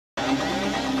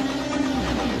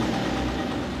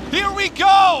we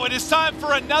go! It is time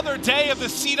for another day of the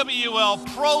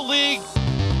CWL Pro League.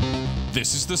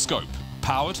 This is The Scope,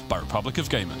 powered by Republic of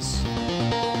Gamers.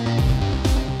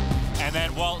 And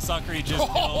then Walt Suckery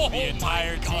just killed the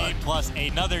entire team plus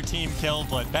another team kill,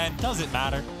 but Ben, doesn't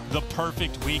matter. The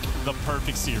perfect week, the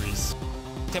perfect series.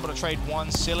 Able to trade one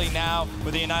silly now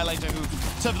with the Annihilator, who,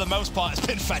 for the most part, has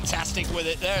been fantastic with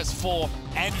it. There's 4.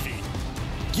 Envy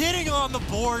getting on the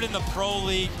board in the Pro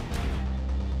League.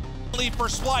 Lead for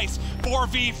Splice,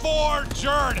 4v4,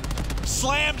 Jerd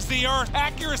slams the earth,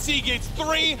 accuracy gets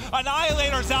 3,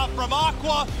 Annihilator's out from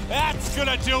Aqua, that's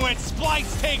gonna do it,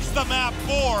 Splice takes the map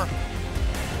 4.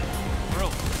 Bro,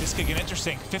 this could get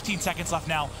interesting, 15 seconds left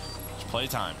now. Just play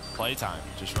time,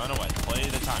 just run away, play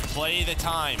the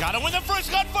time. Gotta win the first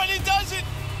gunfight, it does it!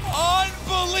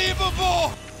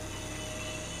 Unbelievable!